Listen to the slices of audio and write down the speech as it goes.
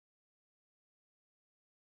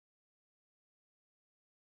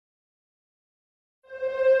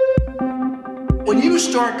When you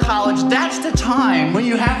start college, that's the time when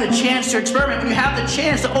you have the chance to experiment, when you have the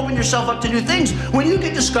chance to open yourself up to new things, when you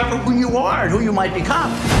can discover who you are and who you might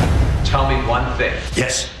become. Tell me one thing.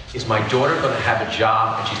 Yes. Is my daughter going to have a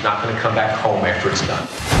job and she's not going to come back home after it's done?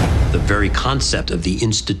 The very concept of the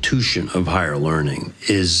institution of higher learning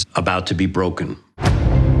is about to be broken.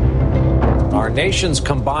 Our nation's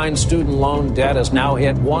combined student loan debt has now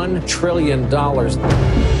hit $1 trillion.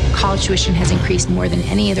 College tuition has increased more than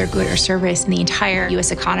any other good or service in the entire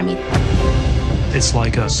U.S. economy. It's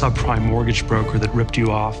like a subprime mortgage broker that ripped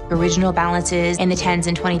you off. Original balances in the tens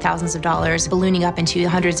and $20,000s of dollars, ballooning up into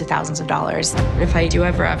hundreds of thousands of dollars. If I do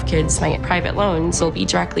ever have kids, my private loans will be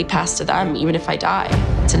directly passed to them, even if I die.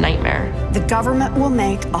 It's a nightmare. The government will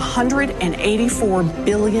make $184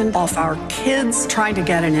 billion off our kids trying to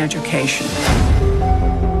get an education.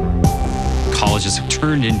 Colleges have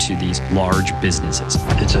turned into these large businesses.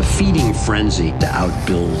 It's a feeding frenzy to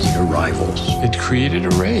outbuild your rivals. It created a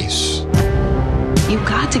race. You've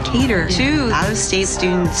got to cater to out-of-state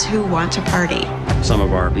students who want to party. Some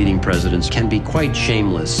of our leading presidents can be quite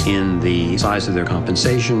shameless in the size of their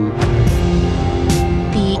compensation.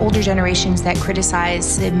 The older generations that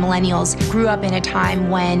criticize the millennials grew up in a time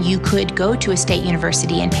when you could go to a state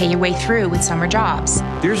university and pay your way through with summer jobs.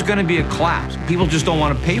 There's going to be a collapse. People just don't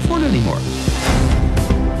want to pay for it anymore.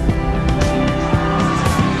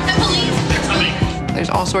 There's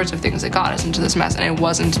all sorts of things that got us into this mess, and it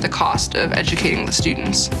wasn't the cost of educating the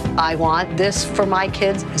students. I want this for my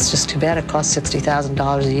kids. It's just too bad it costs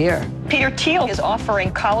 $60,000 a year. Peter Thiel is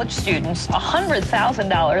offering college students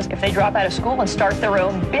 $100,000 if they drop out of school and start their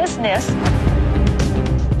own business.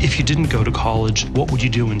 If you didn't go to college, what would you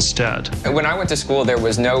do instead? When I went to school, there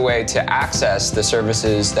was no way to access the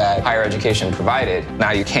services that higher education provided. Now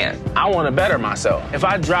you can. I want to better myself. If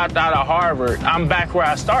I dropped out of Harvard, I'm back where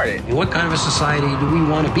I started. What kind of a society do we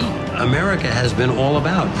want to be? America has been all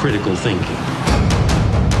about critical thinking.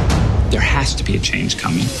 There has to be a change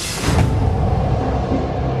coming.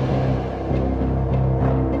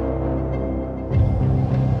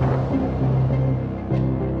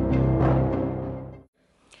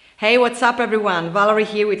 Hey, what's up everyone? Valerie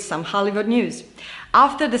here with some Hollywood news.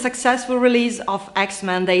 After the successful release of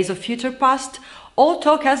X-Men Days of Future Past, all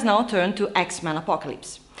talk has now turned to X-Men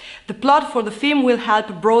Apocalypse. The plot for the film will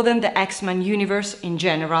help broaden the X-Men universe in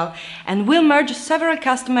general and will merge several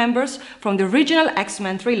cast members from the original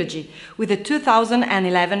X-Men trilogy with the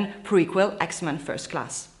 2011 prequel X-Men First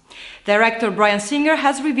Class. Director Bryan Singer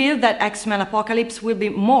has revealed that X-Men Apocalypse will be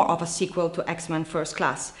more of a sequel to X-Men First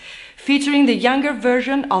Class, featuring the younger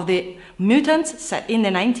version of the mutants set in the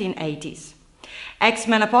 1980s.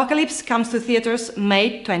 X-Men Apocalypse comes to theaters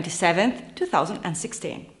May 27th,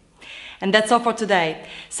 2016. And that's all for today.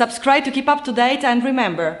 Subscribe to keep up to date and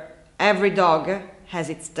remember, every dog has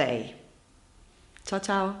its day. Ciao,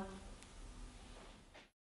 ciao.